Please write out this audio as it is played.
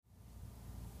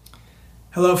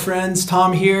Hello friends,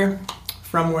 Tom here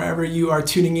from wherever you are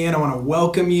tuning in. I want to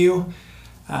welcome you.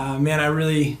 I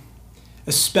really,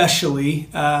 especially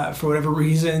for whatever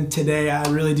reason today, I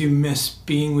really do miss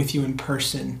being with you in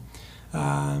person.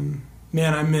 I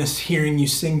miss hearing you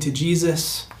sing to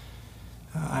Jesus.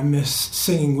 I miss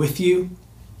singing with you.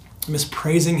 I miss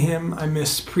praising Him. I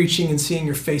miss preaching and seeing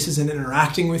your faces and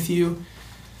interacting with you.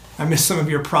 I miss some of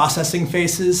your processing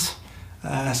faces.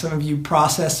 Some of you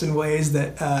process in ways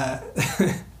that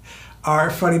are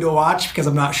funny to watch because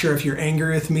I'm not sure if you're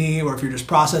angry with me or if you're just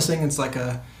processing. It's like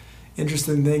a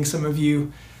interesting thing. Some of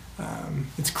you,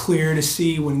 it's clear to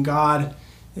see when God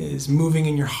is moving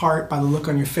in your heart by the look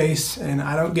on your face, and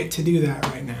I don't get to do that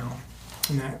right now,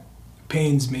 and that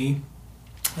pains me.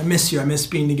 I miss you. I miss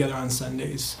being together on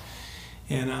Sundays.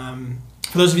 And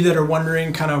for those of you that are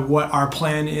wondering kind of what our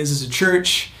plan is as a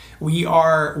church, we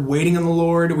are waiting on the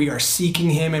Lord, we are seeking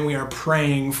Him, and we are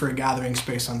praying for a gathering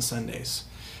space on Sundays.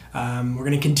 We're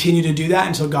going to continue to do that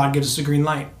until God gives us a green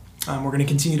light. We're going to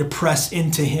continue to press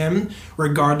into Him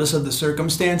regardless of the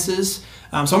circumstances.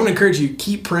 So I'm going to encourage you,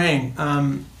 keep praying.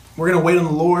 We're going to wait on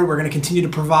the Lord. We're going to continue to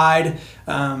provide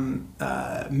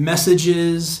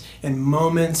messages and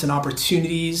moments and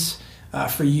opportunities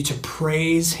for you to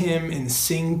praise Him and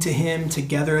sing to Him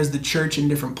together as the church in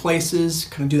different places.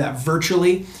 Kind of do that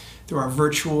virtually through our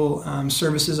virtual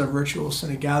services, our virtual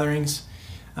Sunday gatherings.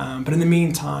 But in the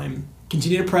meantime,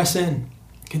 continue to press in,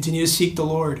 continue to seek the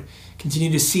Lord,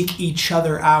 continue to seek each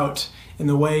other out in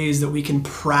the ways that we can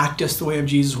practice the way of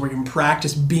Jesus, where we can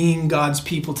practice being God's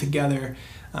people together,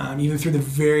 even through the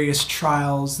various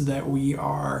trials that we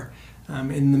are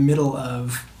in the middle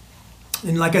of.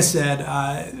 And like I said,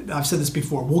 I've said this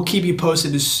before, we'll keep you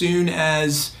posted as soon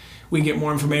as we get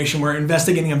more information. We're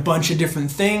investigating a bunch of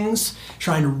different things,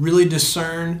 trying to really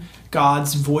discern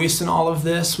God's voice in all of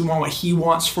this. We want what He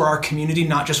wants for our community,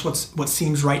 not just what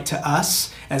seems right to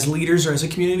us as leaders or as a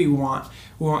community. We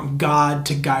want God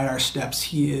to guide our steps.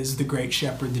 He is the great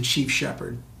shepherd, the chief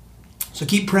shepherd. So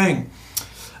keep praying.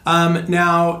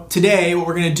 Now, today, what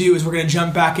we're going to do is we're going to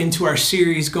jump back into our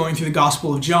series going through the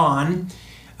Gospel of John,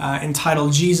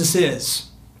 entitled Jesus Is.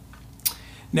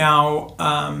 Now,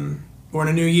 we're in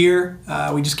a new year.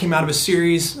 We just came out of a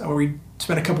series where we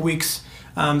spent a couple weeks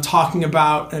talking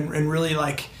about and really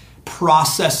like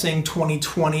processing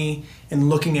 2020 and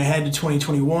looking ahead to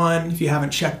 2021. If you haven't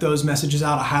checked those messages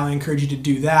out, I highly encourage you to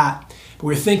do that. But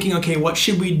we're thinking, okay, what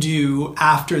should we do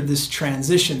after this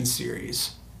transition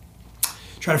series?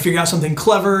 Try to figure out something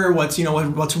clever, what's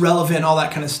relevant, all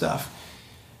that kind of stuff.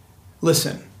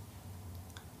 Listen,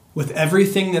 with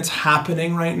everything that's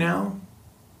happening right now,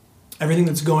 everything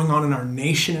that's going on in our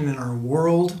nation and in our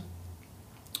world,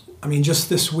 just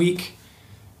this week,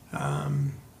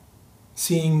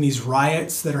 seeing these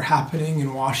riots that are happening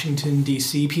in Washington,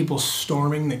 D.C., people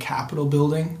storming the Capitol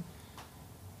building.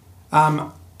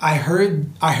 I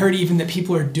heard even that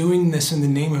people are doing this in the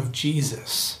name of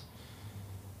Jesus.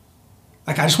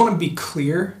 I just want to be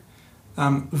clear,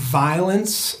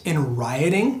 violence and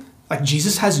rioting,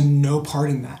 Jesus has no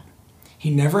part in that. He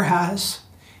never has,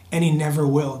 and He never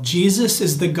will. Jesus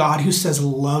is the God who says,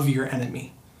 love your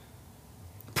enemy.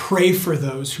 Pray for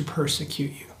those who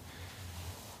persecute you.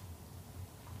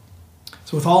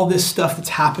 So with all this stuff that's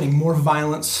happening, more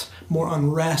violence, more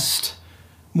unrest,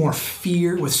 more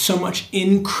fear, with so much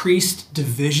increased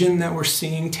division that we're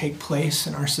seeing take place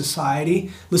in our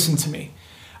society, listen to me.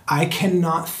 I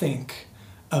cannot think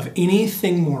of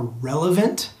anything more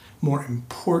relevant, more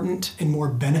important, and more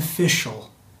beneficial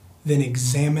than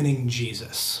examining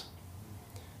Jesus.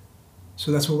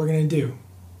 So that's what we're going to do.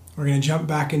 We're going to jump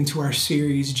back into our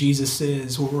series, Jesus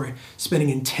Is, where we're spending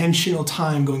intentional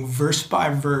time going verse by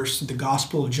verse through the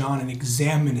Gospel of John and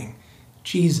examining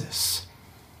Jesus,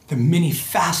 the many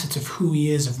facets of who He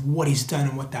is, of what He's done,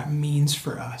 and what that means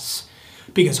for us.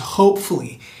 Because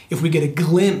hopefully, if we get a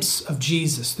glimpse of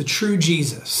Jesus, the true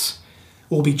Jesus,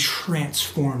 we'll be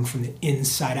transformed from the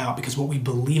inside out, because what we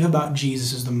believe about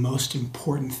Jesus is the most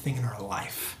important thing in our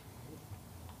life.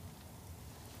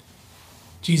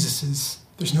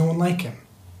 There's no one like Him.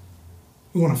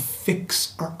 We want to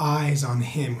fix our eyes on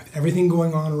Him with everything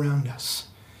going on around us.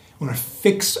 We want to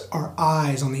fix our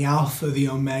eyes on the Alpha, the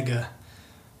Omega,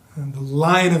 the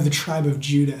Lion of the tribe of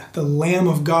Judah, the Lamb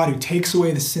of God who takes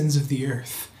away the sins of the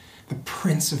earth, the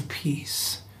Prince of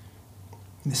Peace,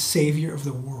 and the Savior of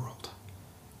the world.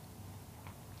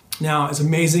 Now, as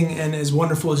amazing and as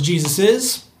wonderful as Jesus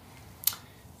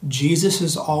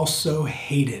is also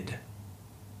hated.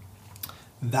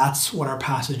 That's what our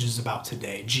passage is about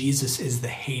today. Jesus is the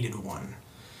hated one.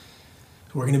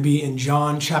 We're going to be in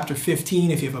John chapter 15.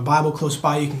 If you have a Bible close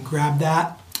by, you can grab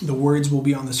that. The words will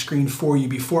be on the screen for you.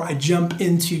 Before I jump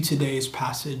into today's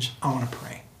passage, I want to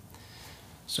pray.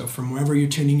 So from wherever you're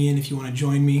tuning in, if you want to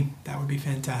join me, that would be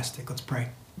fantastic. Let's pray.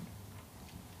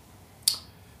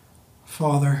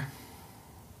 Father,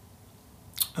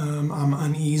 I'm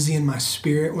uneasy in my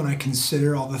spirit when I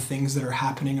consider all the things that are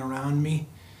happening around me,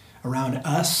 around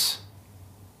us,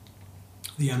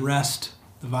 the unrest,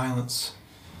 the violence,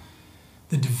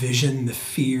 the division, the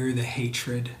fear, the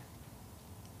hatred.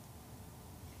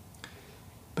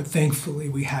 But thankfully,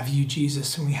 we have you,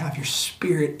 Jesus, and we have your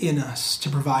Spirit in us to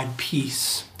provide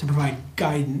peace, to provide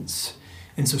guidance.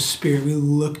 And so, Spirit, we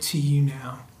look to you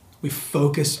now. We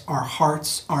focus our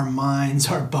hearts, our minds,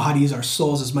 our bodies, our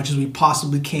souls as much as we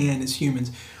possibly can as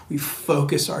humans. We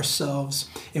focus ourselves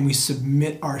and we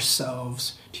submit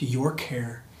ourselves to your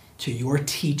care, to your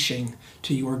teaching,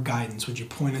 to your guidance. Would you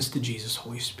point us to Jesus,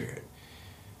 Holy Spirit?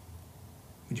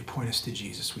 Would you point us to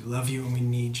Jesus? We love you and we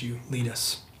need you. Lead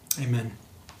us. Amen.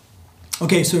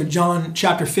 Okay, so John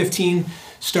chapter 15,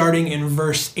 starting in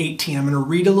verse 18. I'm going to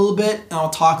read a little bit, and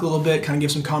I'll talk a little bit, kind of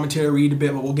give some commentary, read a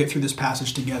bit, but we'll get through this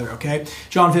passage together, okay?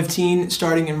 John 15,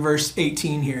 starting in verse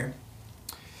 18 here.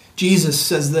 Jesus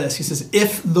says this. He says,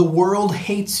 "If the world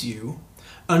hates you,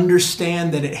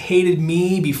 understand that it hated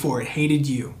me before it hated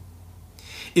you.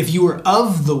 If you were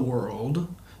of the world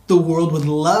would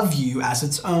love you as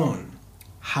its own.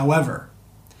 However,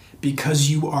 because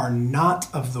you are not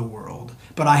of the world,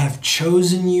 but I have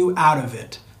chosen you out of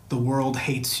it, the world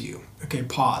hates you." Okay,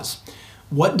 pause.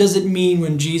 What does it mean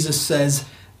when Jesus says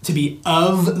to be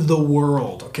of the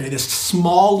world? Okay, this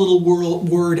small little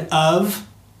word of,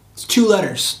 it's 2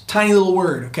 letters, tiny little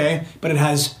word, okay? But it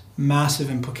has massive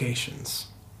implications.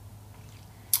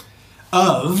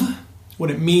 Of,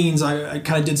 what it means, I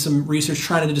kind of did some research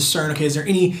trying to discern, okay, is there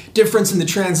any difference in the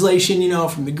translation,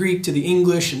 from the Greek to the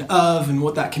English and of and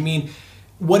what that can mean?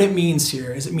 What it means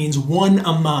here is it means one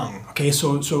among, okay,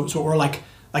 so or like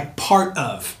part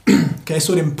of, okay,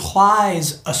 so it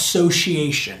implies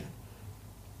association.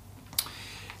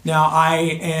 Now, I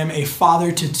am a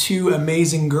father to 2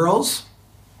 amazing girls,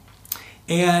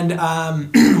 and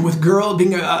with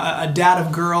being a dad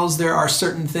of girls, there are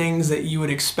certain things that you would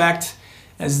expect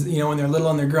as when they're little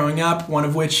and they're growing up, one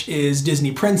of which is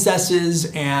Disney princesses.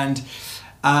 And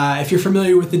if you're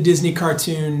familiar with the Disney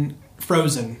cartoon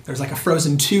Frozen, there's like a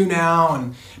Frozen 2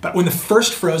 now. But when the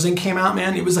first Frozen came out,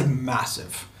 man, it was like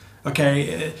massive.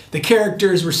 Okay, the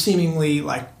characters were seemingly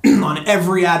like on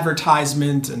every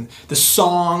advertisement, and the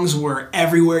songs were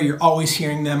everywhere. You're always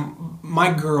hearing them.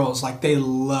 My girls, they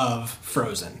love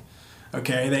Frozen.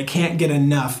 Okay, they can't get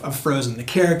enough of Frozen. The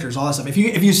characters, all that stuff. If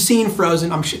you've seen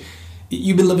Frozen, I'm sure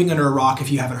you've been living under a rock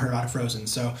if you haven't heard about Frozen.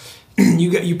 So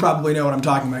you probably know what I'm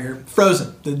talking about here.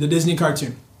 Frozen, the Disney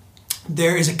cartoon.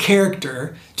 There is a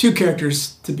character, 2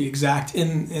 characters to be exact,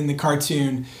 in the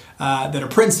cartoon that are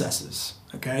princesses.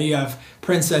 Okay, you have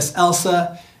Princess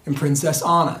Elsa and Princess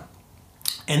Anna.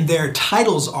 And their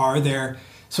titles are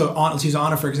so let's use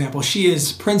Anna for example. She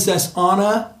is Princess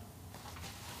Anna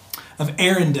of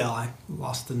Arendelle. I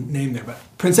lost the name there, but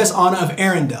Princess Anna of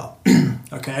Arendelle.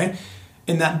 Okay?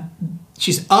 And that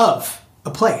she's of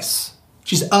a place.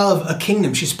 She's of a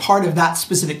kingdom. She's part of that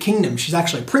specific kingdom. She's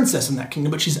actually a princess in that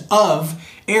kingdom, but she's of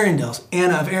Arendelle,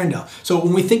 Anna of Arendelle. So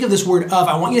when we think of this word of,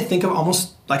 I want you to think of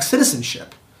almost like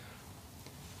citizenship.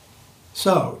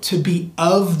 So to be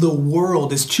of the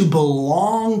world is to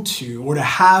belong to, or to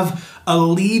have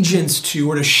allegiance to,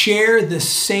 or to share the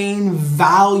same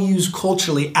values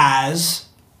culturally as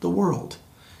the world.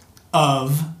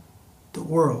 Of the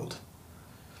world.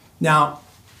 Now,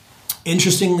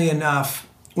 interestingly enough,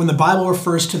 when the Bible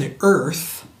refers to the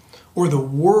earth or the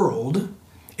world,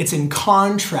 it's in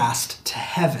contrast to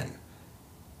heaven.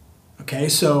 Okay,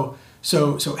 so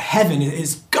heaven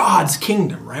is God's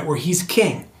kingdom, right? Where he's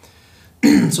king.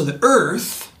 So the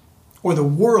earth or the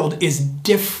world is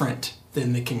different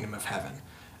than the kingdom of heaven.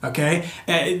 Okay?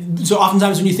 So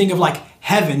oftentimes when you think of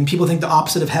heaven, people think the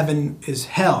opposite of heaven is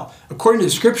hell. According to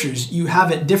the scriptures, you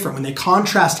have it different. When they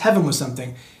contrast heaven with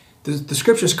something, the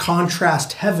scriptures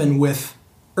contrast heaven with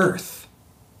earth,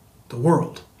 the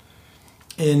world.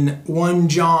 In 1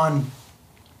 John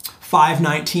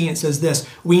 5:19, it says this,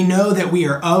 "We know that we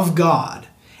are of God,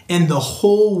 and the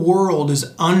whole world is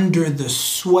under the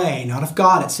sway," not of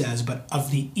God, it says, but of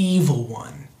the evil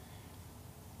one.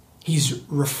 He's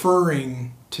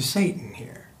referring to Satan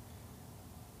here.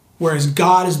 Whereas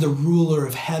God is the ruler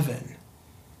of heaven,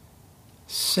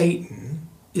 Satan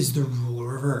is the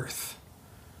ruler of earth.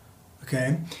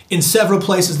 Okay? In several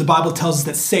places, the Bible tells us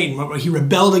that Satan, he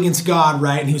rebelled against God,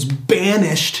 right? And he was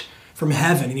banished from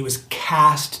heaven, and he was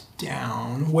cast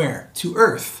down where? To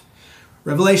earth.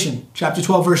 Revelation chapter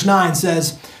 12, verse 9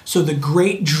 says, "So the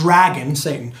great dragon,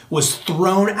 Satan, was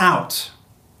thrown out,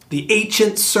 the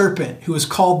ancient serpent who is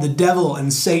called the devil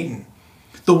and Satan,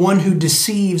 the one who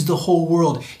deceives the whole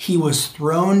world. He was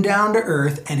thrown down to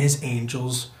earth and his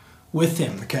angels with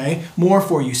him." Okay? More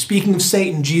for you. Speaking of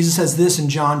Satan, Jesus says this in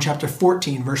John chapter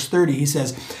 14, verse 30. He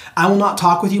says, "I will not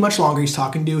talk with you much longer." He's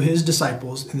talking to his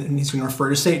disciples, and he's going to refer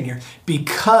to Satan here.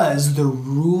 "Because the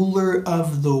ruler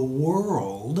of the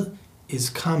world is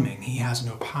coming. He has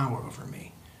no power over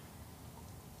me."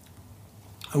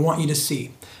 I want you to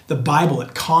see the Bible,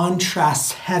 it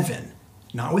contrasts heaven,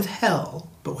 not with hell,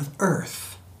 but with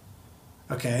earth.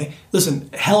 Okay? Listen,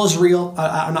 hell is real.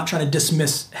 I'm not trying to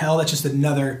dismiss hell. That's just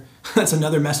another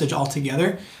message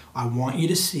altogether. I want you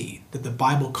to see that the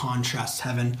Bible contrasts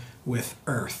heaven with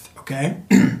earth. Okay?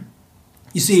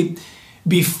 You see,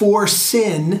 before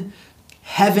sin,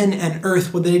 heaven and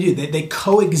earth, what did they do? They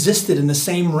coexisted in the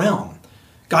same realm.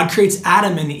 God creates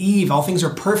Adam and Eve. All things are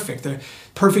perfect. The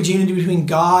perfect unity between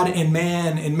God and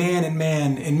man and man and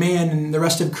man and man and the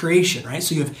rest of creation, right?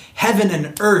 So you have heaven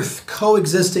and earth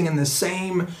coexisting in the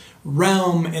same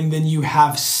realm, and then you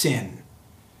have sin.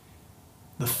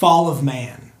 The fall of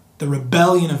man, the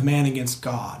rebellion of man against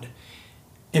God.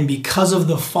 And because of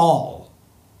the fall,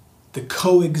 the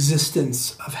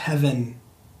coexistence of heaven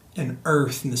and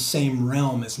earth in the same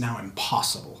realm is now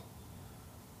impossible.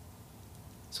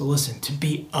 So listen, to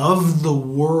be of the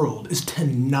world is to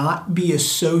not be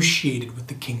associated with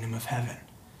the kingdom of heaven.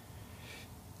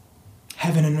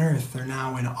 Heaven and earth are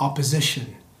now in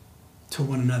opposition to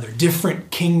one another.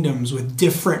 Different kingdoms with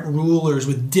different rulers,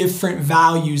 with different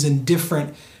values and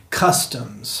different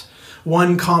customs.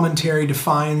 One commentary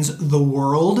defines the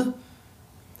world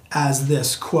as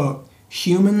this, quote,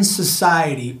 "human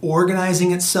society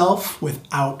organizing itself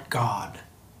without God."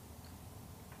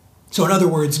 So in other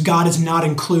words, God is not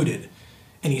included,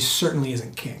 and he certainly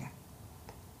isn't king.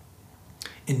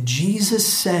 And Jesus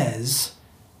says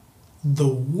the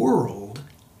world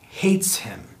hates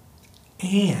him,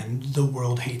 and the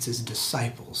world hates his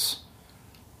disciples.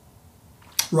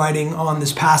 Writing on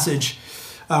this passage,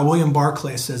 William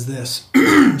Barclay says this,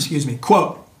 excuse me,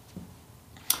 quote,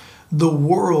 "The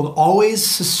world always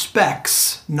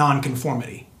suspects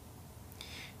nonconformity.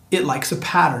 It likes a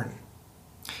pattern.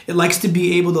 It likes to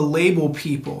be able to label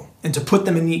people and to put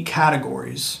them in neat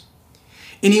categories.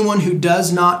 Anyone who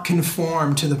does not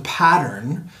conform to the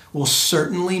pattern will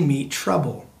certainly meet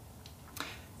trouble.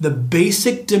 The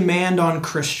basic demand on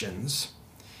Christians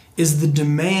is the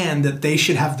demand that they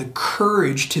should have the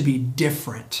courage to be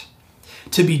different.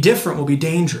 To be different will be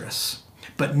dangerous,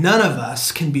 but none of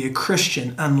us can be a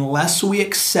Christian unless we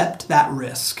accept that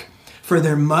risk. For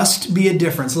there must be a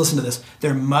difference, listen to this,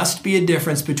 there must be a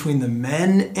difference between the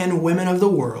men and women of the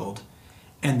world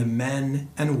and the men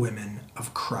and women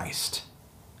of Christ."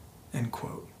 End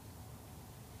quote.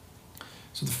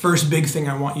 So the first big thing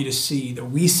I want you to see, that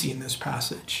we see in this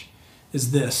passage,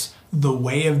 is this: the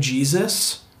way of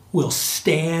Jesus will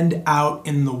stand out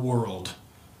in the world.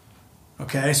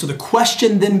 Okay, so the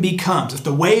question then becomes, if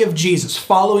the way of Jesus,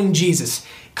 following Jesus,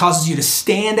 causes you to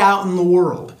stand out in the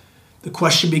world, the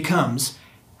question becomes,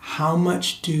 how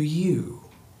much do you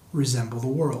resemble the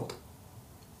world?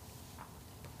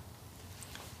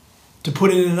 To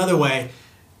put it in another way,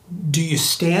 do you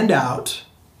stand out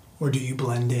or do you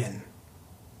blend in?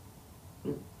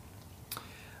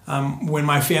 When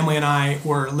my family and I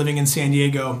were living in San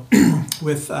Diego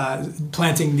with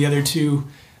planting the other two,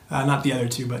 not the other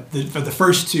two, but the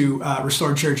first two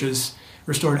restored churches,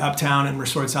 Restored Uptown and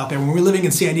Restored South Bay. When we were living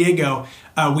in San Diego,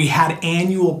 we had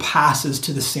annual passes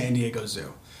to the San Diego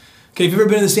Zoo. Okay, if you've ever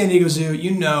been to the San Diego Zoo,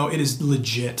 you know it is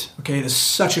legit. Okay, it is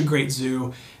such a great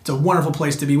zoo. It's a wonderful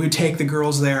place to be. We would take the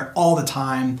girls there all the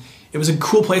time. It was a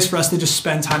cool place for us to just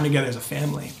spend time together as a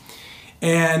family.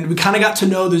 And we kind of got to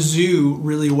know the zoo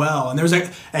really well. And there was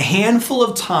a handful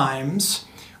of times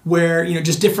where,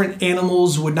 just different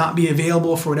animals would not be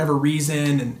available for whatever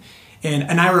reason.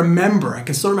 And I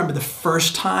can still remember the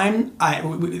first time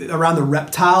around the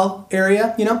reptile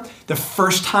area, the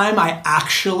first time I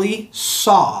actually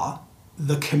saw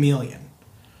the chameleon.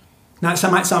 Now,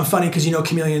 that might sound funny because,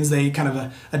 chameleons, they kind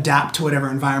of adapt to whatever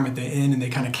environment they're in and they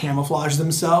kind of camouflage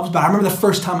themselves. But I remember the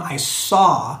first time I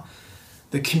saw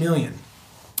the chameleon.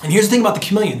 And here's the thing about the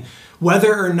chameleon.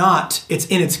 Whether or not it's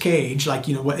in its cage,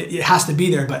 it has to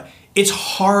be there, but it's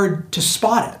hard to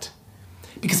spot it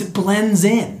because it blends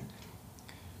in.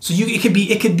 So it could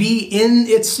be in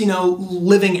its,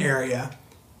 living area,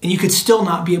 and you could still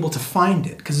not be able to find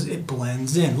it because it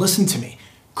blends in. Listen to me.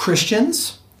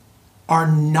 Christians are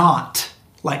not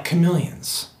like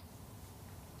chameleons.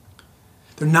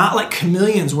 They're not like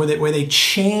chameleons where they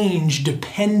change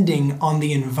depending on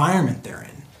the environment they're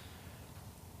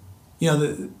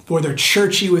in. Or they're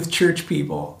churchy with church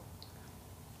people,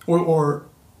 or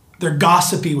they're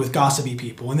gossipy with gossipy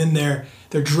people, and then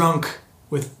they're drunk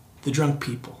with the drunk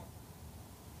people.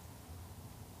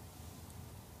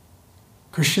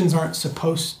 Christians aren't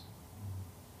supposed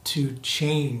to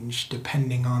change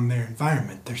depending on their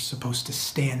environment. They're supposed to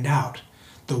stand out.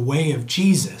 The way of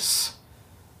Jesus,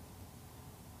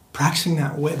 practicing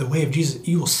that way, the way of Jesus,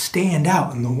 you will stand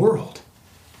out in the world.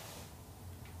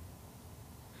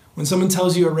 When someone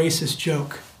tells you a racist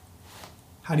joke,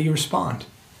 how do you respond?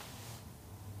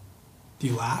 Do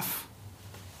you laugh?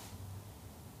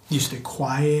 Do you stay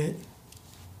quiet?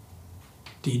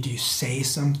 Do you say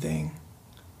something?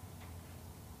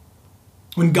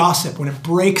 When it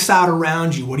breaks out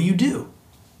around you, what do?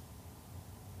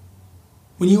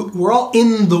 We're all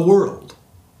in the world.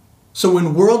 So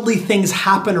when worldly things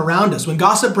happen around us, when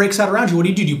gossip breaks out around you, what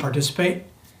do? Do you participate?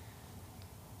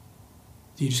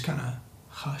 Do you just kind of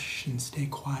hush and stay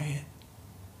quiet?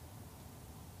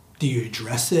 Do you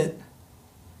address it?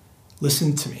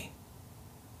 Listen to me.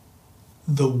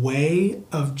 The way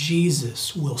of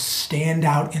Jesus will stand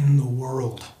out in the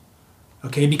world.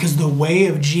 Okay? Because the way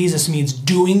of Jesus means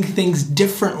doing things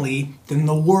differently than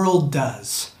the world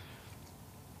does.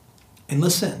 And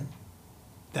listen,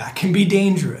 that can be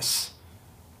dangerous.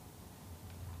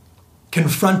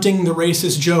 Confronting the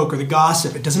racist joke or the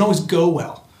gossip, it doesn't always go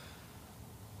well.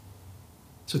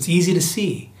 So it's easy to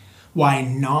see why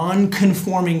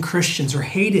non-conforming Christians are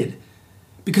hated,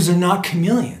 because they're not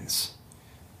chameleons.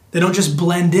 They don't just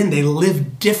blend in, they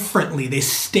live differently. They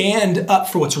stand up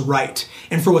for what's right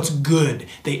and for what's good.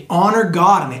 They honor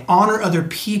God and they honor other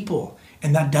people,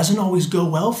 and that doesn't always go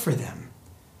well for them.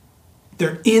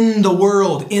 They're in the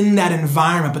world, in that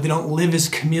environment, but they don't live as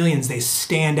chameleons. They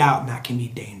stand out, and that can be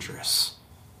dangerous.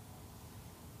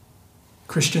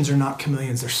 Christians are not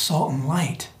chameleons. They're salt and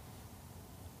light.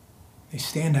 They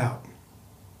stand out.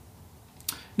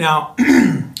 Now,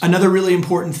 another really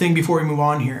important thing before we move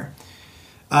on here.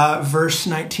 Verse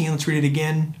 19, let's read it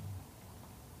again.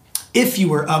 If you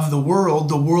were of the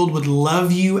world would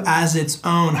love you as its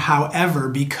own. However,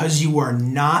 because you are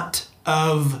not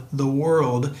of the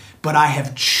world, but I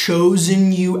have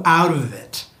chosen you out of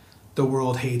it, the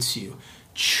world hates you.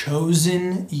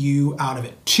 Chosen you out of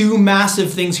it. Two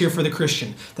massive things here for the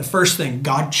Christian. The first thing,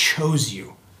 God chose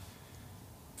you.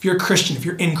 If you're a Christian, if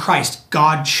you're in Christ,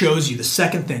 God chose you. The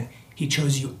second thing, he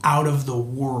chose you out of the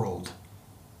world.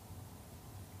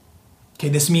 Okay,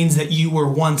 this means that you were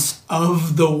once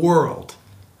of the world,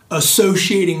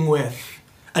 associating with,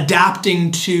 adapting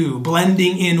to,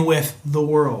 blending in with the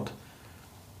world.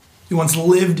 You once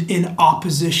lived in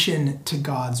opposition to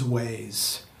God's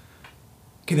ways.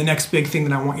 Okay, the next big thing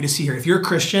that I want you to see here. If you're a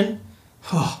Christian,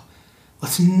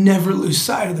 let's never lose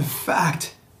sight of the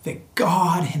fact that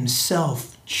God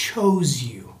himself chose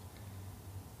you.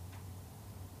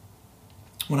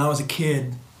 When I was a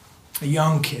kid, a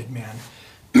young kid, man,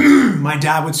 my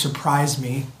dad would surprise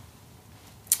me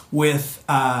with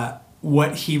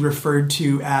what he referred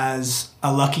to as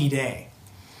a lucky day.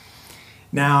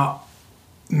 Now,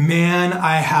 man,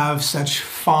 I have such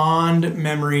fond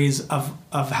memories of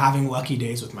having lucky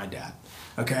days with my dad,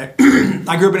 okay?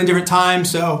 I grew up in a different time,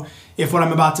 so if what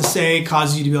I'm about to say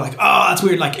causes you to be like, oh, that's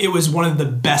weird, like it was one of the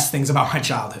best things about my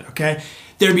childhood, okay?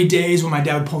 There'd be days when my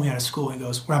dad would pull me out of school and he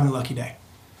goes, we're having a lucky day.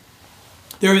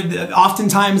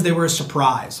 Oftentimes they were a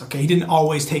surprise, okay? He didn't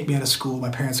always take me out of school. My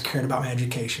parents cared about my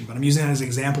education, but I'm using that as an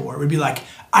example where it would be like,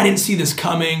 I didn't see this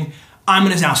coming. I'm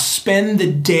going to now spend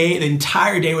the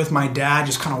entire day with my dad,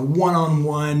 just kind of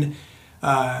one-on-one.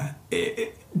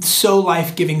 So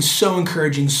life-giving, so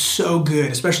encouraging, so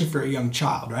good, especially for a young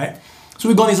child, right? So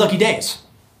we go on these lucky days.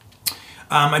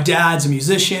 My dad's a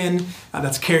musician.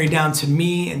 That's carried down to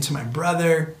me and to my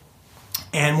brother.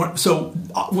 And so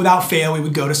without fail, we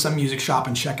would go to some music shop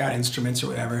and check out instruments or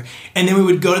whatever. And then we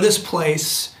would go to this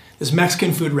place, this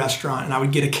Mexican food restaurant, and I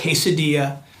would get a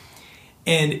quesadilla.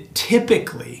 And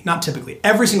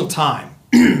every single time,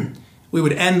 we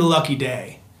would end the lucky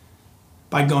day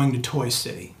by going to Toy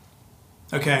City.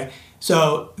 Okay,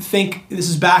 so think this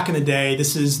is back in the day.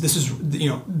 This is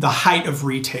the height of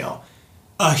retail,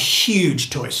 a huge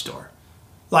toy store,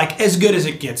 like as good as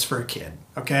it gets for a kid.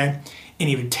 Okay, and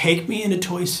he would take me into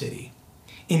Toy City,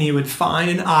 and he would find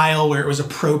an aisle where it was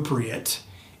appropriate,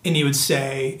 and he would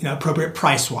say, appropriate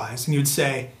price wise, and he would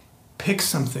say, pick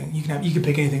something. You can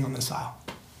pick anything on this aisle.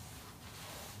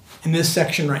 In this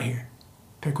section right here,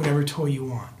 pick whatever toy you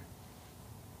want.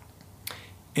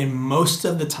 And most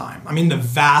of the time, the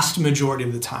vast majority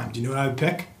of the time, do you know what I would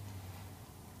pick?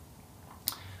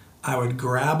 I would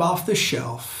grab off the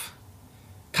shelf,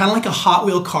 kind of like a Hot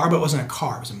Wheel car, but it wasn't a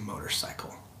car, it was a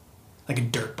motorcycle, like a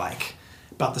dirt bike,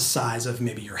 about the size of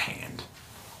maybe your hand.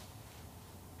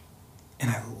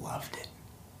 And I loved it.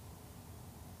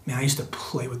 Man, I used to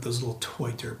play with those little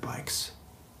toy dirt bikes,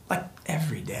 like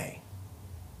every day.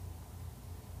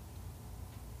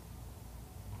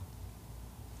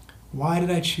 Why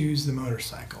did I choose the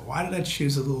motorcycle? Why did I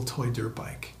choose a little toy dirt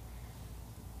bike?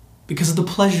 Because of the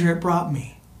pleasure it brought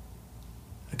me.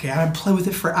 Okay, I would play with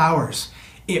it for hours.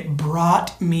 It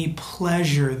brought me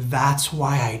pleasure. That's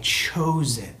why I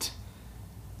chose it.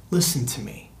 Listen to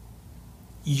me.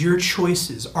 Your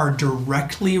choices are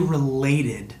directly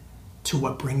related to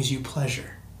what brings you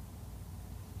pleasure.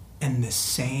 And the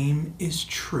same is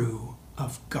true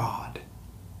of God.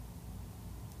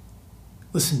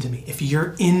 Listen to me. If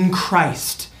you're in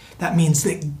Christ, that means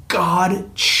that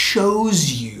God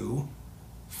chose you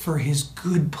for his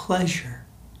good pleasure.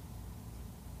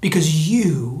 Because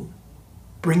you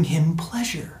bring him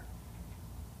pleasure.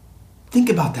 Think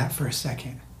about that for a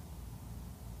second.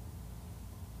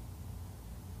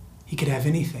 He could have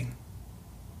anything,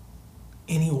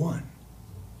 anyone.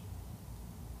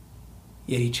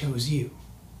 Yet he chose you.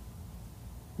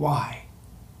 Why?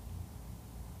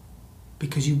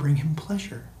 Because you bring him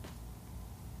pleasure.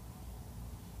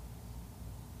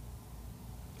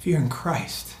 If you're in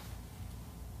Christ,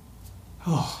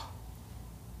 that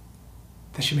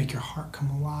should make your heart come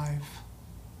alive.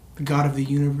 The God of the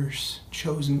universe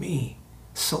chose me,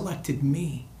 selected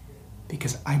me,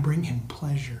 because I bring him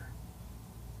pleasure.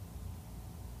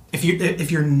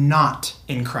 If you're not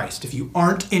in Christ, if you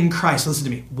aren't in Christ, listen to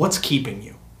me, what's keeping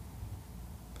you?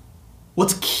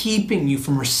 What's keeping you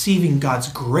from receiving God's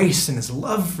grace and his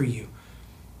love for you?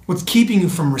 What's keeping you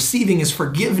from receiving his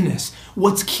forgiveness?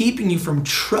 What's keeping you from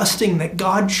trusting that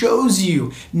God chose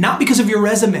you? Not because of your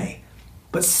resume,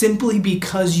 but simply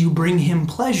because you bring him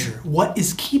pleasure. What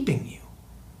is keeping you?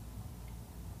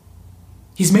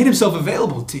 He's made himself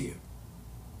available to you.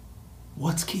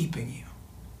 What's keeping you?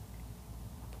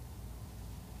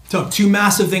 So, two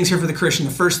massive things here for the Christian.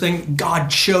 The first thing, God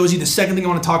chose you. The second thing I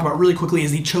want to talk about really quickly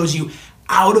is he chose you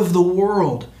out of the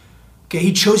world. Okay,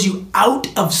 he chose you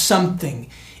out of something.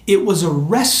 It was a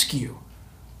rescue.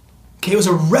 Okay, it was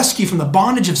a rescue from the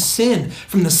bondage of sin,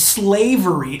 from the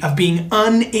slavery of being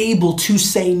unable to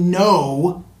say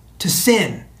no to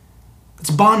sin.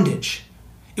 It's bondage.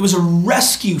 It was a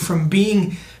rescue from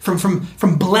being, from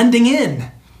blending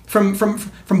in, from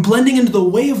blending into the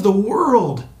way of the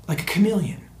world like a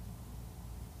chameleon.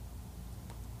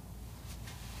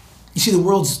 You see, the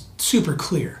world's super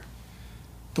clear.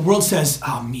 The world says,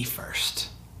 me first.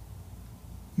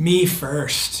 Me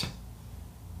first.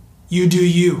 You do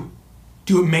you.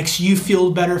 Do what makes you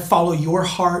feel better. Follow your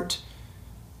heart.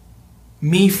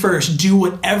 Me first. Do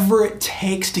whatever it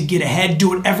takes to get ahead. Do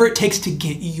whatever it takes to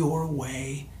get your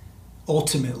way.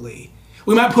 Ultimately.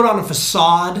 We might put on a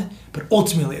facade, but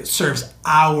ultimately it serves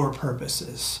our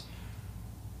purposes.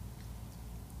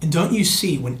 And don't you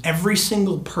see, when every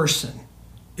single person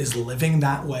is living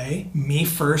that way, me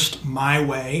first, my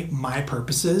way, my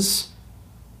purposes,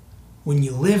 when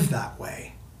you live that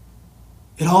way,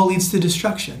 it all leads to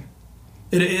destruction.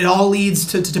 It all leads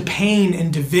to pain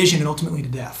and division and ultimately to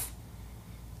death.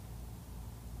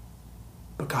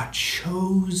 But God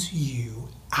chose you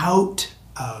out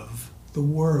of the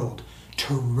world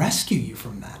to rescue you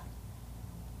from that.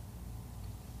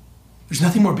 There's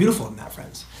nothing more beautiful than that,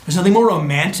 friends. There's nothing more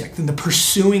romantic than the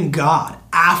pursuing God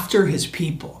after his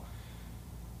people.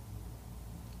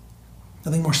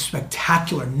 Nothing more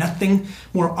spectacular, nothing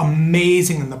more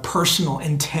amazing than the personal,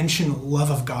 intentional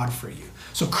love of God for you.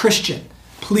 So Christian,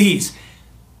 please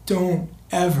don't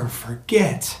ever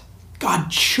forget,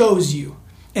 God chose you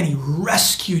and he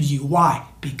rescued you. Why?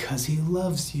 Because he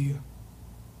loves you.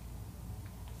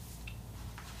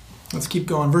 Let's keep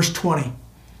going. Verse 20.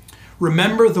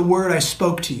 Remember the word I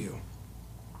spoke to you.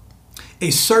 A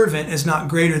servant is not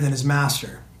greater than his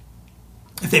master.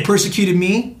 If they persecuted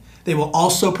me, they will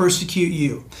also persecute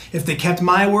you. If they kept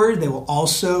my word, they will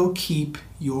also keep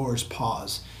yours.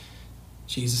 Pause.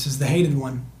 Jesus is the hated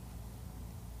one.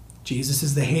 Jesus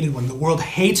is the hated one. The world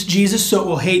hates Jesus, so it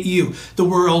will hate you. The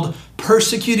world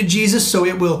persecuted Jesus, so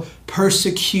it will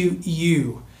persecute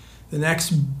you. The next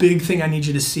big thing I need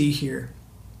you to see here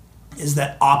is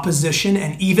that opposition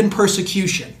and even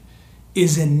persecution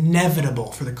is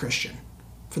inevitable for the Christian,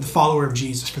 for the follower of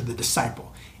Jesus, for the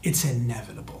disciple. It's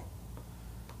inevitable.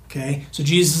 Okay? So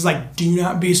Jesus is like, do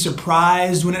not be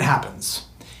surprised when it happens.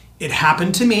 It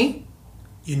happened to me.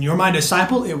 And you're my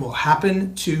disciple, it will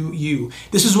happen to you.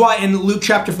 This is why in Luke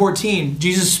chapter 14,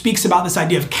 Jesus speaks about this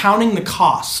idea of counting the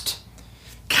cost.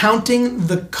 counting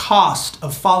the cost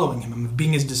of following him, of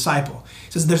being his disciple.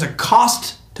 He says there's a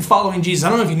cost to following Jesus. I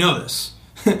don't know if you know this.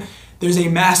 There's a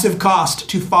massive cost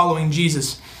to following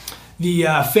Jesus.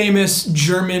 The famous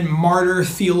German martyr,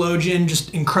 theologian,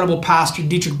 just incredible pastor,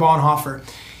 Dietrich Bonhoeffer,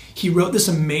 he wrote this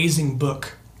amazing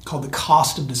book called The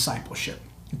Cost of Discipleship.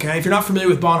 Okay, if you're not familiar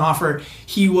with Bonhoeffer,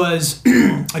 he was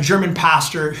a German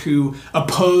pastor who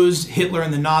opposed Hitler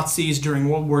and the Nazis during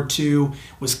World War II,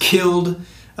 was killed.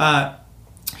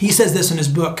 He says this in his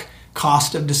book,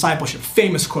 Cost of Discipleship.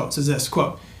 Famous quote says this,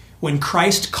 quote, "When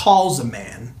Christ calls a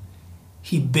man,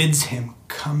 he bids him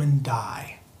come and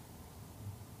die."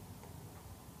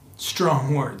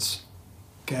 Strong words,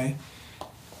 okay?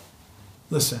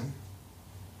 Listen,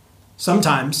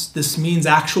 sometimes this means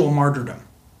actual martyrdom,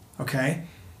 okay?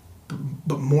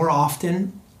 But more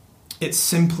often, it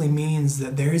simply means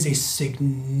that there is a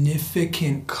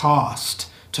significant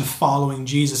cost to following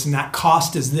Jesus, and that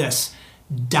cost is this: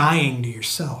 dying to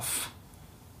yourself.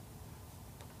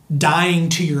 Dying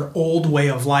to your old way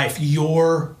of life,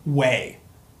 your way.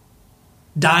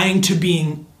 Dying to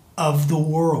being of the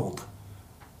world.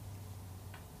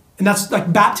 And that's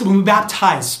like baptism. When we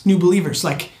baptize new believers,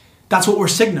 like that's what we're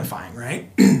signifying, right?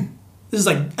 This is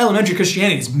like elementary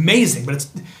Christianity. It's amazing, but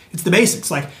it's the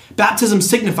basics. Like baptism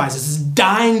signifies this. It's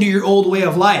dying to your old way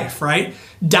of life, right?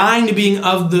 Dying to being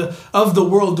of the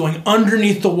world, going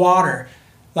underneath the water.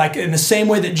 Like in the same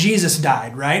way that Jesus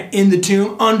died, right? In the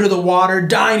tomb, under the water,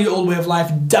 dying to your old way of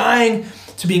life, dying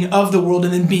to being of the world,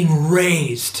 and then being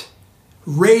raised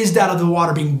out of the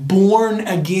water, being born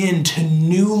again to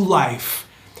new life,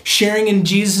 sharing in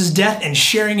Jesus' death and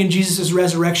sharing in Jesus'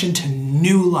 resurrection to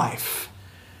new life.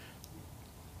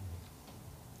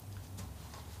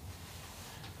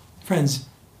 Friends,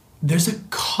 there's a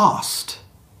cost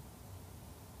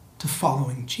to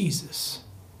following Jesus.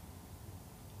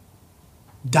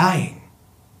 Dying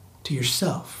to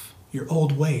yourself, your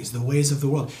old ways, the ways of the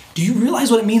world. Do you realize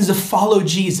what it means to follow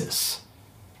Jesus?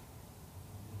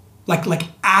 Like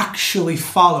actually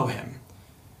follow him.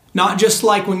 Not just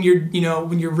like when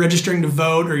you're registering to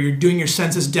vote, or you're doing your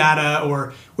census data,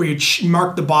 or where you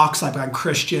mark the box like I'm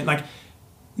Christian. Like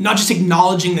not just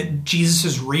acknowledging that Jesus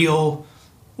is real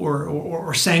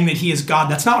or saying that he is God.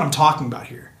 That's not what I'm talking about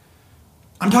here.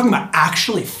 I'm talking about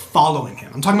actually following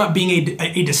him. I'm talking about being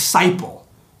a disciple.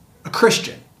 A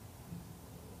Christian.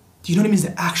 Do you know what it means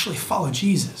to actually follow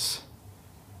Jesus?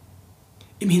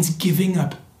 It means giving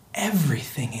up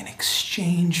everything in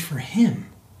exchange for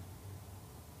him.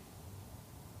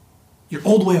 Your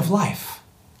old way of life.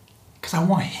 Because I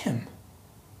want him.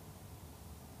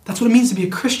 That's what it means to be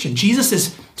a Christian.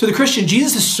 To the Christian,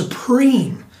 Jesus is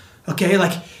supreme. Okay?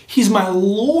 Like, he's my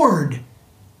Lord.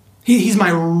 He's my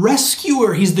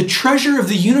rescuer. He's the treasure of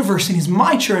the universe, and he's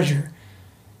my treasure.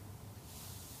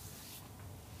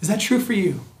 Is that true for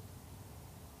you?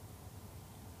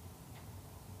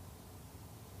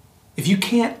 If you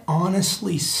can't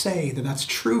honestly say that that's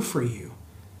true for you,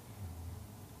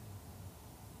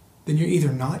 then you're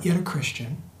either not yet a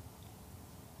Christian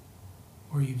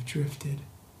or you've drifted.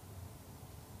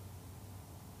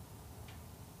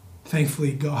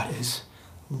 Thankfully, God is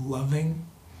loving,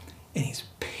 and he's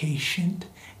patient,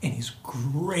 and he's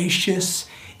gracious,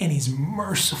 and he's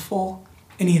merciful.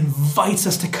 And he invites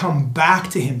us to come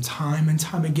back to him time and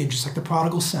time again, just like the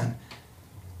prodigal son.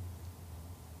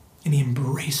 And he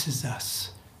embraces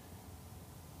us.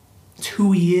 It's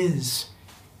who he is.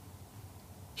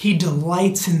 He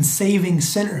delights in saving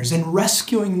sinners and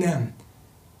rescuing them.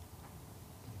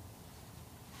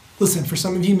 Listen, for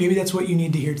some of you, maybe that's what you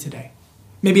need to hear today.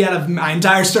 Maybe out of my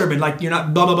entire sermon, like you're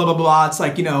not blah, blah, blah, blah, blah. It's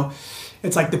like,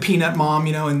 it's like the peanut mom,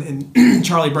 and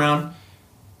Charlie Brown.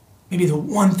 Maybe the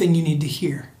one thing you need to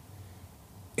hear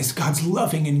is God's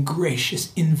loving and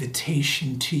gracious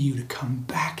invitation to you to come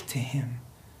back to him.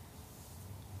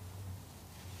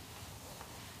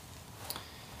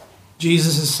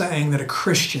 Jesus is saying that a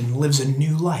Christian lives a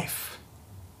new life.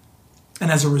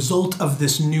 And as a result of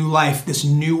this new life, this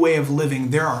new way of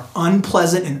living, there are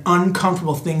unpleasant and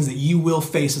uncomfortable things that you will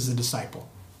face as a disciple.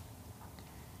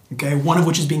 Okay, one of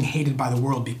which is being hated by the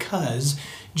world, because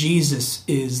Jesus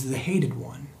is the hated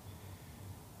one.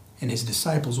 And his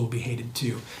disciples will be hated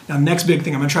too. Now, next big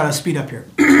thing, I'm going to try to speed up here.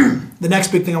 The next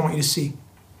big thing I want you to see,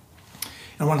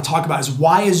 and I want to talk about, is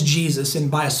why is Jesus, and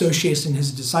by association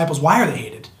his disciples, why are they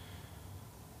hated?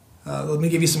 Let me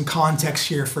give you some context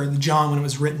here for John when it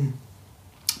was written.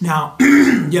 Now,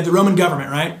 you have the Roman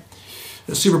government, right?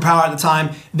 The superpower at the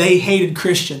time. They hated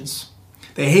Christians.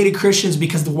 They hated Christians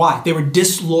because of why? They were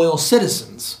disloyal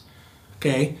citizens.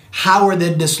 Okay? How are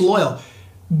they disloyal?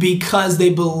 Because they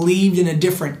believed in a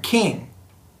different king.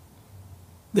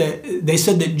 they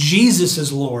said that Jesus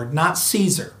is Lord, not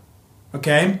Caesar.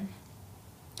 Okay?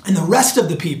 And the rest of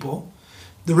the people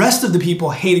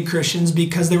hated Christians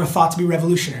because they were thought to be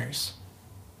revolutionaries.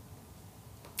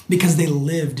 Because they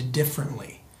lived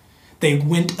differently. They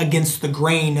went against the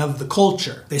grain of the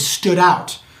culture. They stood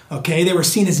out. Okay? They were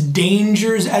seen as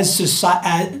dangers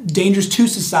dangers to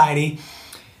society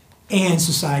and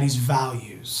society's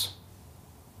values.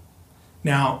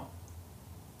 Now,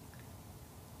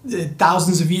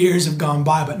 thousands of years have gone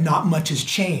by, but not much has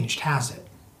changed, has it?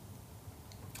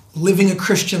 Living a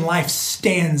Christian life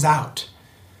stands out.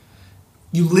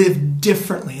 You live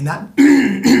differently, and that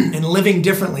and living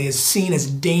differently is seen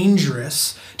as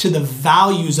dangerous to the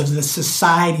values of the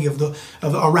society of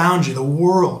around you, the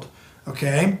world.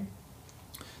 Okay?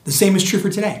 The same is true for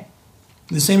today.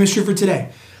 The same is true for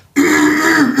today.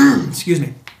 Excuse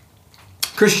me.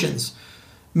 Christians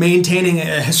maintaining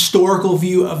a historical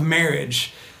view of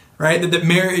marriage, right? That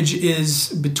marriage is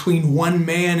between one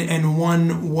man and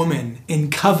one woman in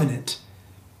covenant.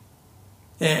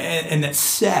 And that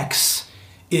sex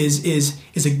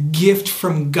is a gift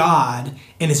from God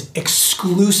and is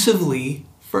exclusively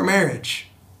for marriage.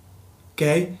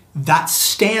 Okay? That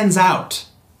stands out.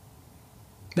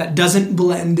 That doesn't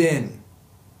blend in.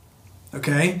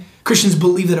 Okay? Christians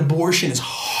believe that abortion is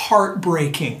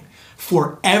heartbreaking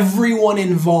for everyone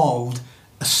involved,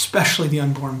 especially the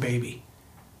unborn baby.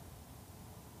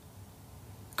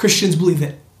 Christians believe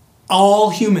that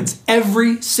all humans,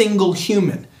 every single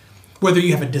human, whether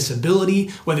you have a disability,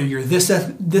 whether you're this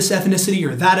ethnicity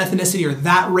or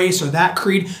that race or that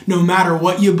creed, no matter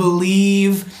what you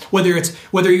believe, whether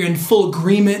you're in full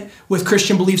agreement with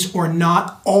Christian beliefs or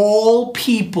not, all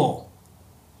people,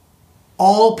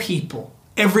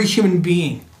 every human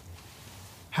being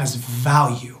has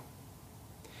value.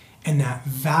 And that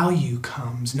value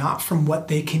comes not from what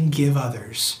they can give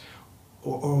others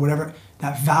or whatever.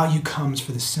 That value comes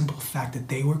for the simple fact that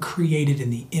they were created in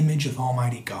the image of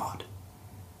Almighty God.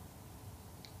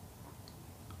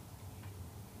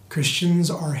 Christians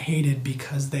are hated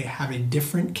because they have a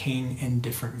different king and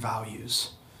different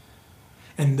values.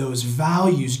 And those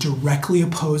values directly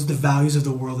oppose the values of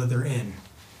the world that they're in.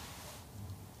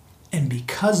 And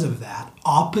because of that,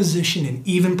 opposition and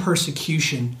even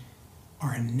persecution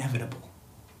are inevitable.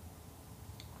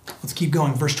 Let's keep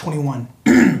going. Verse 21.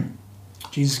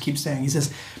 Jesus keeps saying, he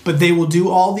says, "But they will do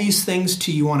all these things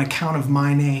to you on account of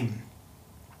my name,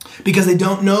 because they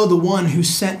don't know the one who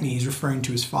sent me." He's referring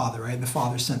to his Father, right? The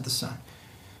Father sent the Son.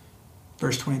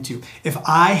 Verse 22. "If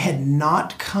I had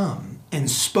not come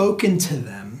and spoken to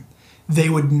them, they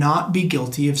would not be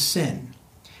guilty of sin.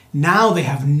 Now they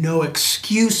have no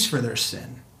excuse for their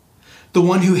sin. The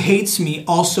one who hates me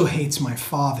also hates my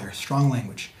Father." Strong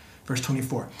language. Verse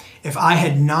 24. "If I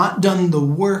had not done the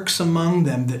works among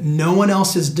them that no one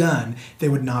else has done, they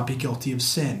would not be guilty of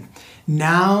sin.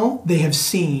 Now they have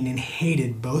seen and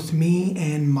hated both me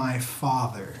and my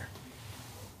Father."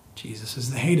 Jesus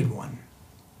is the hated one.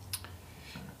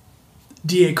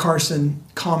 D.A. Carson,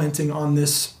 commenting on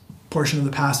this portion of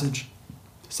the passage,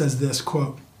 says this,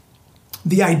 quote,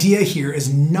 "The idea here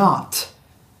is not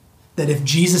that if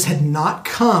Jesus had not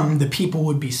come, the people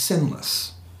would be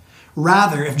sinless.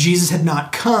 Rather, if Jesus had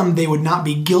not come, they would not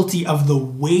be guilty of the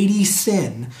weighty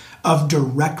sin of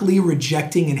directly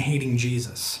rejecting and hating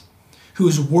Jesus,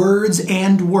 whose words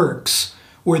and works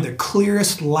were the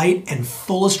clearest light and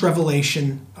fullest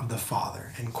revelation of the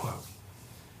Father." End quote.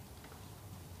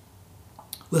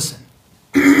 Listen.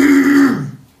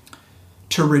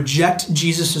 To reject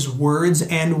Jesus' words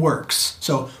and works,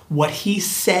 so what he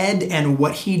said and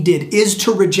what he did, is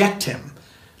to reject him.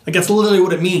 Like, that's literally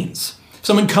what it means. If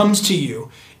someone comes to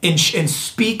you and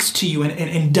speaks to you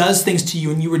and does things to you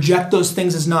and you reject those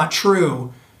things as not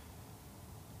true,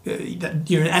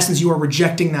 in essence, you are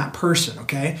rejecting that person,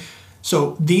 okay?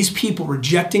 So these people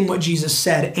rejecting what Jesus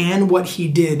said and what he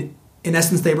did, in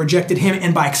essence, they rejected him,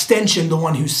 and by extension, the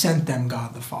one who sent them,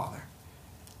 God the Father.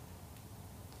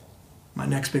 My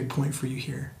next big point for you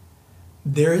here.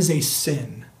 There is a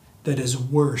sin that is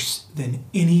worse than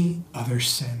any other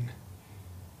sin,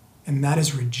 and that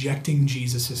is rejecting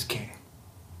Jesus as King.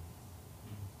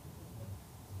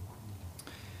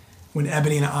 When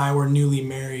Ebony and I were newly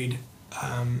married,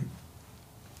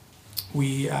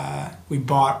 we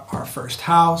bought our first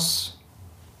house,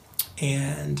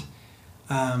 and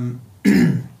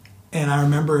and I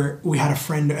remember we had a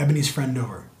friend, Ebony's friend,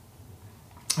 over.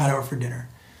 I had over for dinner.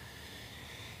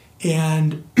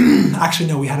 And actually,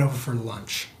 no, we had over for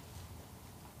lunch.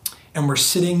 And we're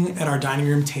sitting at our dining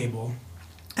room table,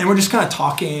 and we're just kind of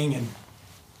talking,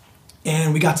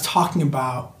 and we got to talking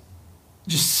about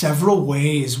just several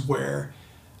ways where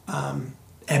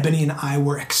Ebony and I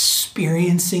were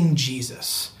experiencing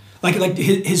Jesus, like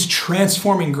his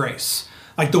transforming grace,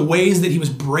 like the ways that he was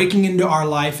breaking into our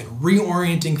life and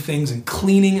reorienting things and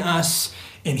cleaning us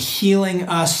and healing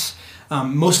us,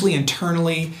 mostly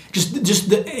internally, just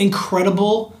the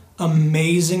incredible,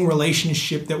 amazing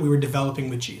relationship that we were developing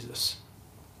with Jesus.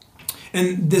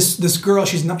 And this girl,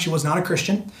 she was not a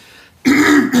Christian.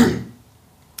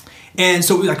 And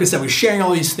so, like I said, we're sharing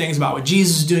all these things about what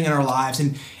Jesus is doing in our lives,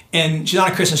 and she's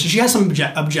not a Christian, so she has some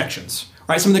objections,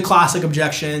 right? Some of the classic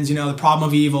objections, the problem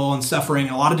of evil and suffering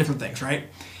and a lot of different things, right?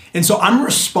 And so I'm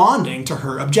responding to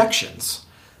her objections,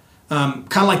 kind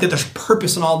of like that there's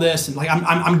purpose in all this, and like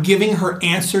I'm giving her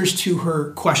answers to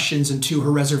her questions and to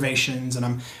her reservations, and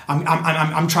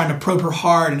I'm trying to probe her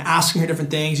heart and asking her different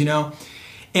things,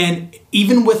 And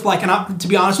even with to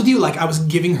be honest with you, I was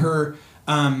giving her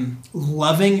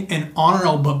loving and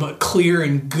honorable but clear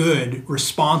and good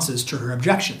responses to her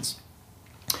objections.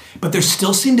 But there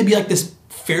still seemed to be this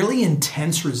fairly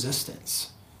intense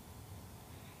resistance.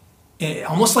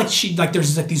 Almost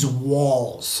there's these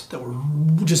walls that were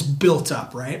just built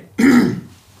up, right? And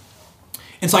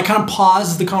so I kind of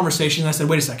paused the conversation and I said,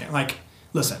 wait a second,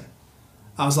 listen.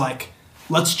 I was like,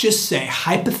 let's just say,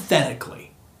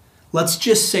 hypothetically, let's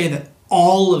just say that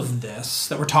all of this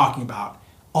that we're talking about,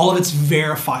 all of it's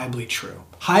verifiably true.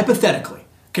 Hypothetically,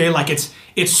 okay?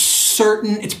 It's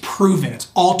certain, it's proven, it's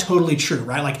all totally true,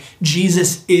 right?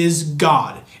 Jesus is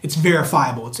God. It's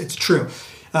verifiable, it's true.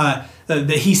 That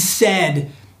he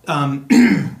said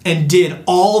and did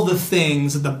all the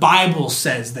things that the Bible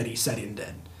says that he said and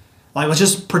did. Let's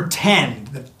just pretend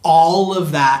that all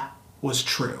of that was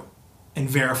true and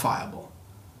verifiable.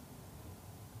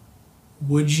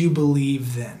 Would you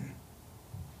believe then?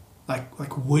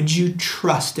 Would you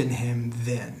trust in him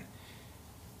then?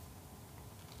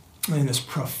 And in this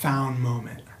profound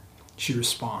moment, she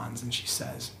responds and she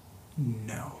says,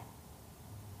 no.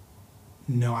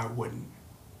 No, I wouldn't.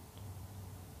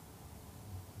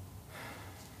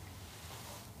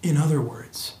 In other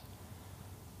words,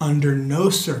 under no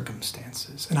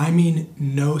circumstances, and I mean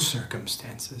no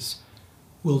circumstances,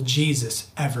 will Jesus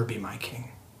ever be my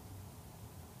king.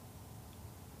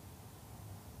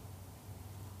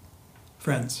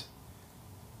 Friends,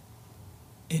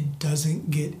 it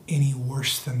doesn't get any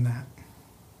worse than that.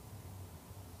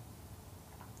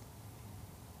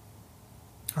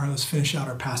 All right, let's finish out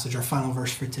our passage, our final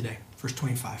verse for today, verse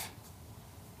 25.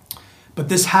 But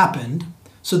this happened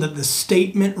so that the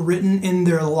statement written in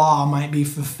their law might be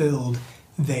fulfilled.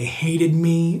 They hated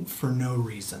me for no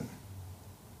reason.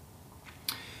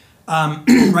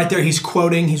 Right there, he's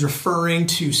referring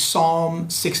to Psalm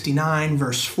 69,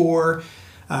 verse 4,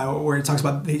 where it talks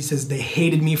about, he says, they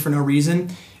hated me for no reason.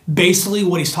 Basically,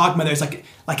 what he's talking about there is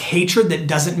like hatred that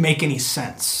doesn't make any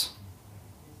sense.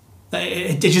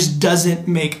 It just doesn't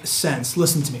make sense.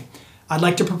 Listen to me. I'd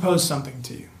like to propose something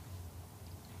to you.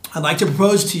 I'd like to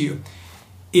propose to you,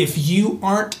 if you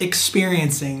aren't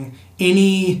experiencing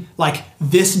any,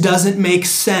 this doesn't make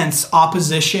sense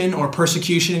opposition or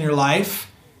persecution in your life,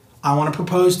 I want to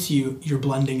propose to you, you're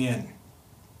blending in.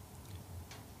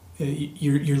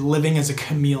 You're living as a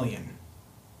chameleon.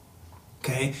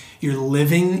 Okay? You're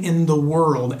living in the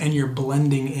world and you're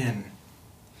blending in.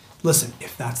 Listen,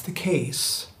 if that's the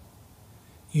case,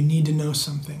 you need to know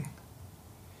something.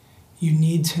 You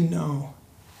need to know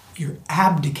you're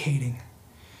abdicating.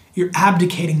 You're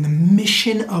abdicating the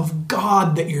mission of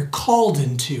God that you're called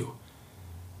into.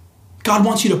 God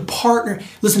wants you to partner.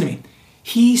 Listen to me.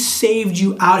 He saved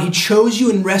you out. He chose you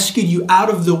and rescued you out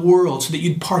of the world so that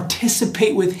you'd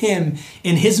participate with him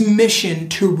in his mission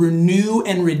to renew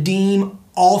and redeem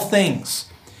all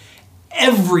things.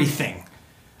 Everything.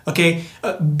 Okay?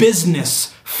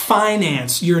 Business,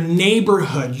 finance, your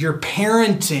neighborhood, your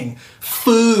parenting,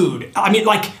 food.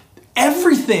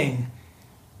 Everything.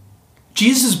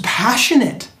 Jesus is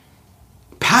passionate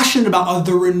about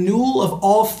the renewal of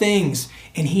all things,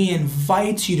 and he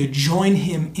invites you to join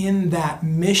him in that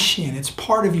mission. It's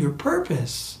part of your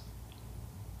purpose.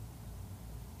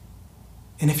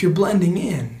 And if you're blending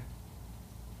in,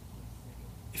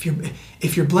 if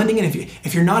you're blending in,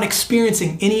 if you're not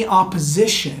experiencing any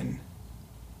opposition,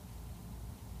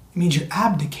 it means you're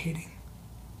abdicating.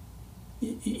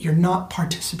 You're not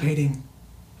participating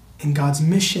in God's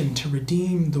mission to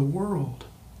redeem the world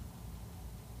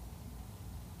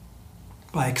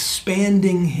by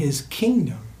expanding his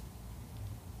kingdom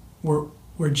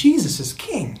where Jesus is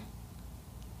king.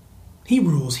 He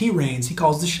rules, he reigns, he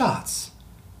calls the shots.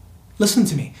 Listen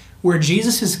to me. Where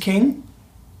Jesus is king,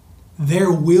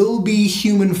 there will be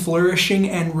human flourishing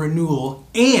and renewal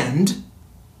and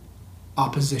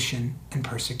opposition and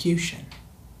persecution.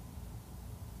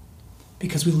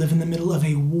 Because we live in the middle of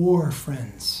a war,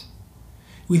 friends.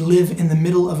 We live in the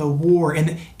middle of a war,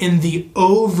 and in the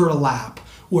overlap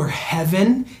where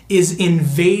heaven is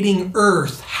invading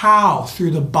earth. How?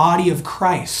 Through the body of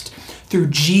Christ, through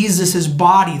Jesus'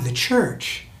 body, the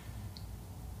church.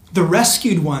 The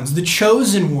rescued ones, the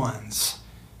chosen ones.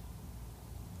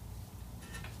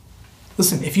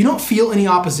 Listen, if you don't feel any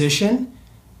opposition,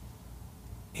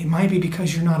 it might be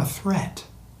because you're not a threat.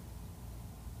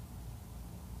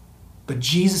 But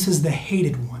Jesus is the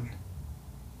hated one.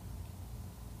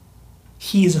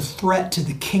 He is a threat to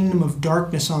the kingdom of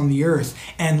darkness on the earth,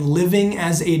 and living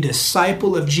as a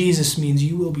disciple of Jesus means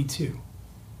you will be too.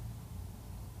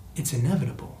 It's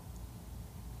inevitable.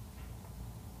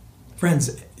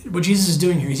 Friends, what Jesus is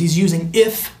doing here is he's using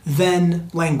if-then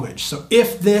language. So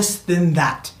if this, then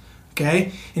that.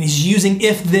 Okay? And he's using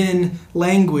if-then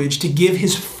language to give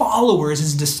his followers,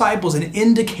 his disciples, an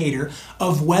indicator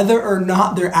of whether or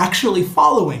not they're actually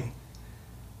following.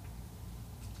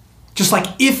 Just like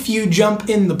if you jump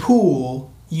in the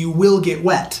pool, you will get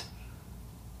wet.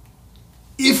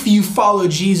 If you follow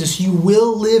Jesus, you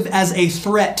will live as a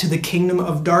threat to the kingdom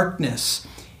of darkness,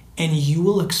 and you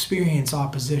will experience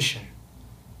opposition.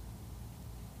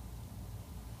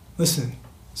 Listen,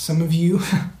 some of you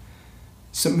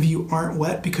aren't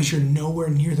wet because you're nowhere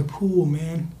near the pool,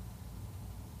 man.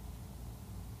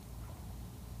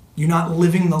 You're not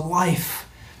living the life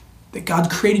that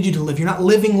God created you to live. You're not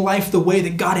living life the way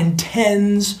that God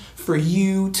intends for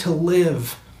you to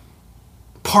live,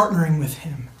 partnering with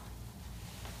him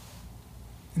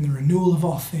in the renewal of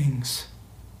all things,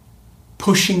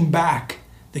 pushing back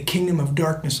the kingdom of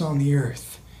darkness on the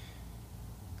earth.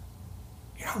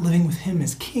 You're not living with him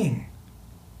as king.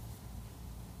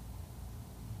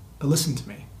 But listen to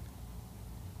me.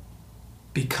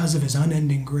 Because of his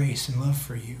unending grace and love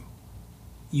for you,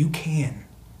 you can.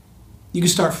 You can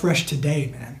start fresh today,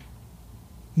 man.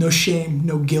 No shame,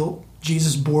 no guilt.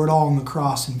 Jesus bore it all on the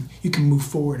cross, and you can move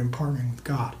forward in partnering with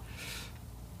God.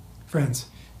 Friends,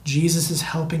 Jesus is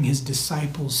helping his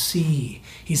disciples see.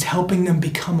 He's helping them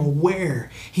become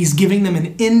aware. He's giving them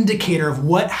an indicator of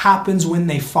what happens when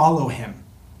they follow him.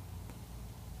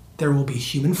 There will be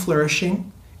human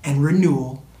flourishing and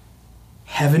renewal,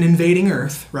 heaven invading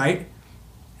earth, right?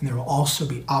 And there will also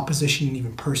be opposition and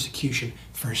even persecution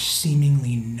for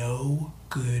seemingly no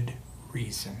good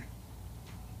reason.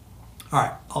 All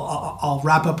right, I'll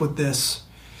wrap up with this.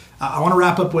 I want to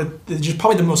wrap up with just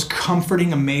probably the most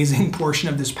comforting, amazing portion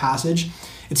of this passage.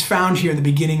 It's found here at the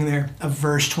beginning there of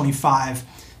verse 25.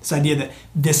 This idea that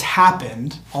this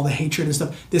happened, all the hatred and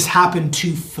stuff, this happened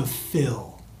to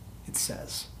fulfill, it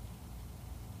says.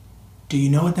 Do you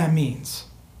know what that means?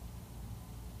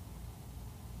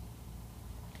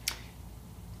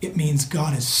 It means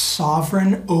God is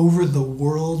sovereign over the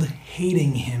world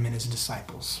hating him and his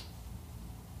disciples.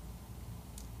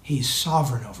 He's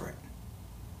sovereign over it.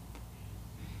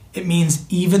 It means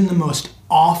even the most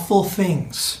awful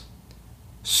things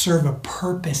serve a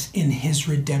purpose in his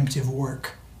redemptive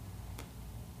work.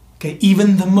 Okay,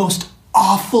 even the most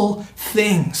awful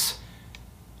things,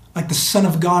 like the Son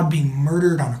of God being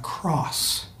murdered on a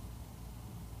cross,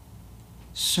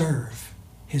 serve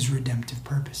his redemptive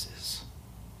purposes.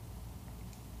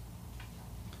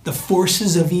 The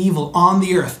forces of evil on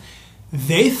the earth,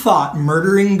 they thought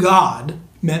murdering God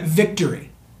meant victory.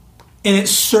 And it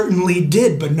certainly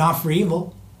did, but not for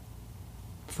evil,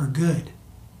 for good.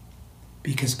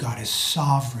 Because God is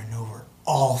sovereign over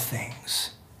all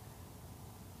things.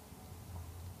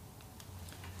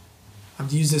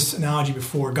 I've used this analogy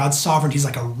before. God's sovereignty is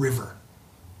like a river.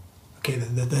 Okay,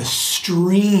 the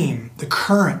stream, the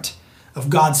current of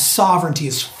God's sovereignty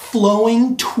is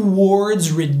flowing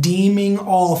towards redeeming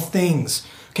all things.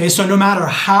 Okay, so no matter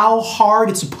how hard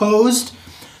it's opposed,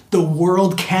 the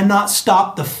world cannot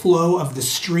stop the flow of the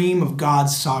stream of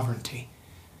God's sovereignty.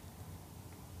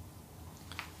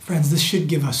 Friends, this should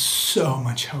give us so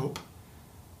much hope.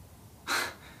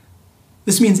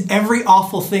 This means every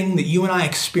awful thing that you and I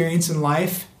experience in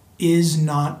life is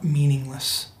not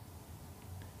meaningless.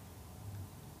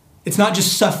 It's not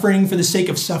just suffering for the sake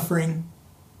of suffering,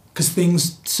 because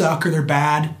things suck or they're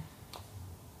bad.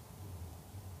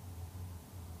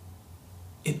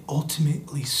 It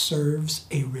ultimately serves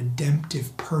a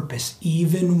redemptive purpose,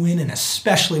 even when and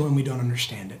especially when we don't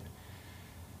understand it.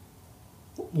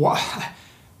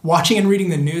 Watching and reading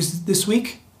the news this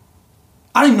week,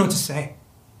 I don't even know what to say.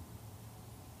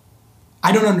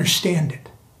 I don't understand it.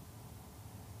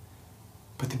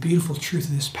 But the beautiful truth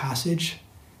of this passage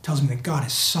tells me that God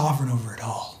is sovereign over it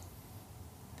all.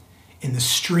 in the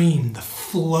stream, the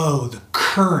flow, the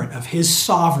current of his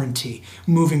sovereignty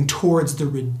moving towards the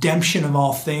redemption of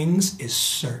all things is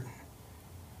certain,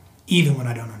 even when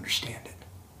I don't understand it.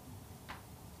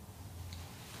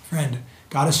 Friend,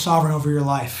 God is sovereign over your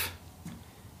life.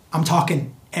 I'm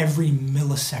talking every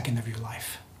millisecond of your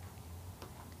life.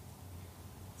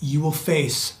 You will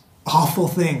face awful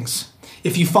things.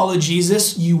 If you follow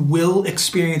Jesus, you will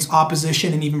experience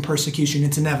opposition and even persecution.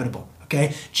 It's inevitable,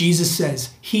 okay? Jesus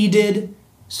says he did,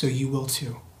 so you will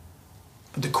too.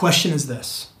 But the question is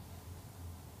this: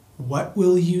 what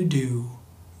will you do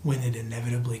when it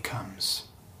inevitably comes?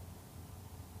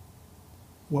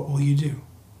 What will you do?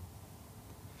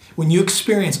 When you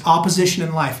experience opposition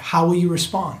in life, how will you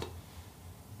respond?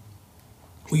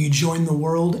 Will you join the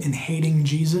world in hating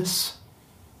Jesus?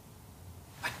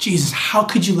 Like, Jesus, how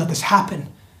could you let this happen?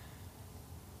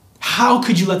 How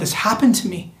could you let this happen to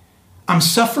me? I'm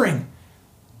suffering.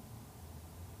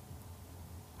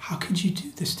 How could you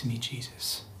do this to me,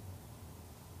 Jesus?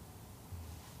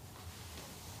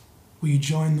 Will you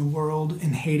join the world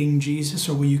in hating Jesus,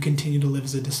 or will you continue to live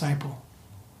as a disciple?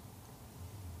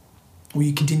 Will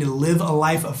you continue to live a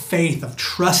life of faith, of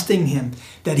trusting him,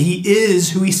 that he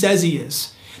is who he says he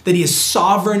is, that he is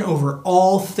sovereign over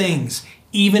all things,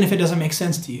 even if it doesn't make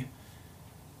sense to you,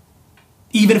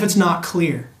 even if it's not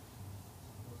clear?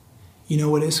 You know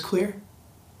what is clear?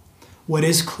 What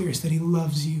is clear is that he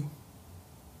loves you,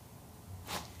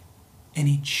 and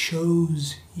he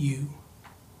chose you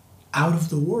out of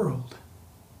the world.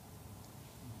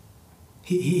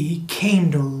 He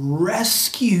came to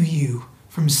rescue you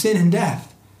from sin and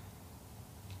death.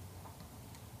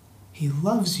 He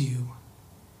loves you,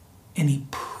 and he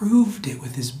proved it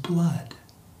with his blood.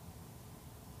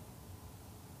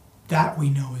 That we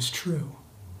know is true.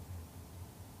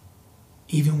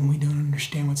 Even when we don't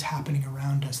understand what's happening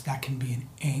around us, that can be an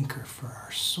anchor for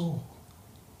our soul.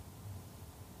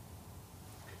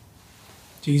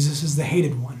 Jesus is the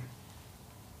hated one.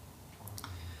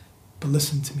 But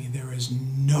listen to me, there is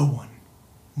no one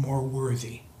more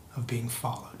worthy of being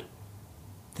followed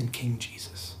than King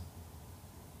Jesus.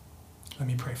 Let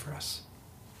me pray for us.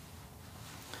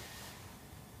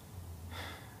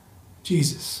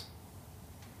 Jesus,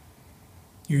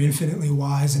 you're infinitely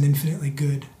wise and infinitely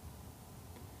good.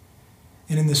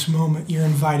 And in this moment, you're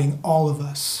inviting all of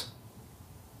us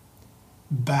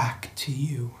back to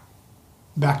you,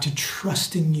 back to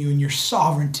trusting you and your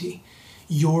sovereignty,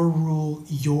 your rule,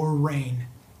 your reign.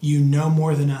 You know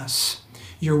more than us.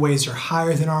 Your ways are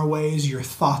higher than our ways. Your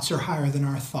thoughts are higher than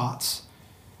our thoughts.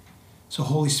 So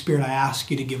Holy Spirit, I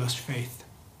ask you to give us faith,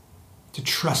 to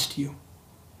trust you,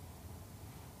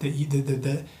 that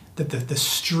the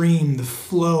stream, the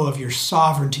flow of your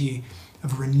sovereignty,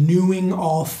 of renewing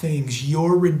all things,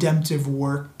 your redemptive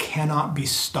work cannot be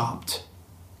stopped.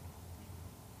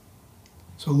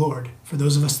 So Lord, for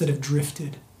those of us that have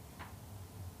drifted,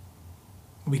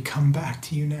 will we come back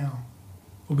to you now?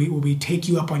 Will we take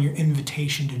you up on your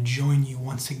invitation to join you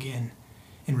once again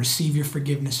and receive your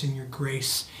forgiveness and your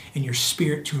grace and your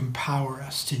Spirit to empower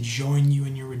us to join you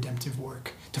in your redemptive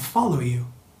work, to follow you,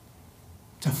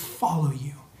 to follow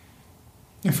you.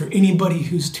 And for anybody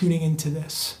who's tuning into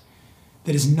this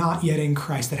that is not yet in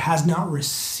Christ, that has not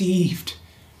received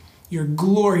your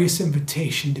glorious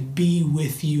invitation to be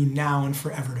with you now and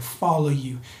forever, to follow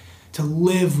you, to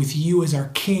live with you as our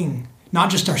King,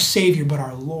 not just our Savior, but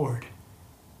our Lord,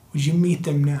 would you meet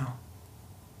them now?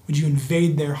 Would you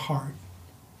invade their heart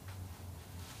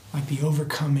like the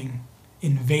overcoming,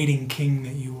 invading King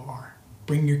that you are?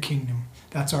 Bring your kingdom.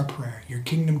 That's our prayer. Your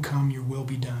kingdom come, your will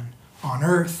be done on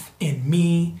earth, in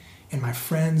me, and my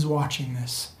friends watching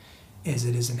this, as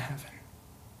it is in heaven.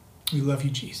 We love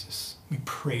you, Jesus. We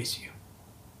praise you.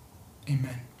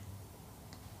 Amen.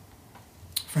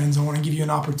 Friends, I want to give you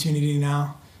an opportunity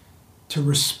now to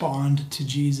respond to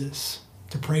Jesus,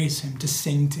 to praise him, to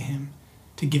sing to him,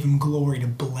 to give him glory, to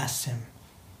bless him.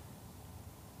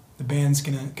 The band's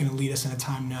gonna lead us in a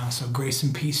time now. So grace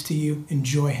and peace to you.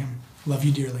 Enjoy him. Love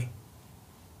you dearly.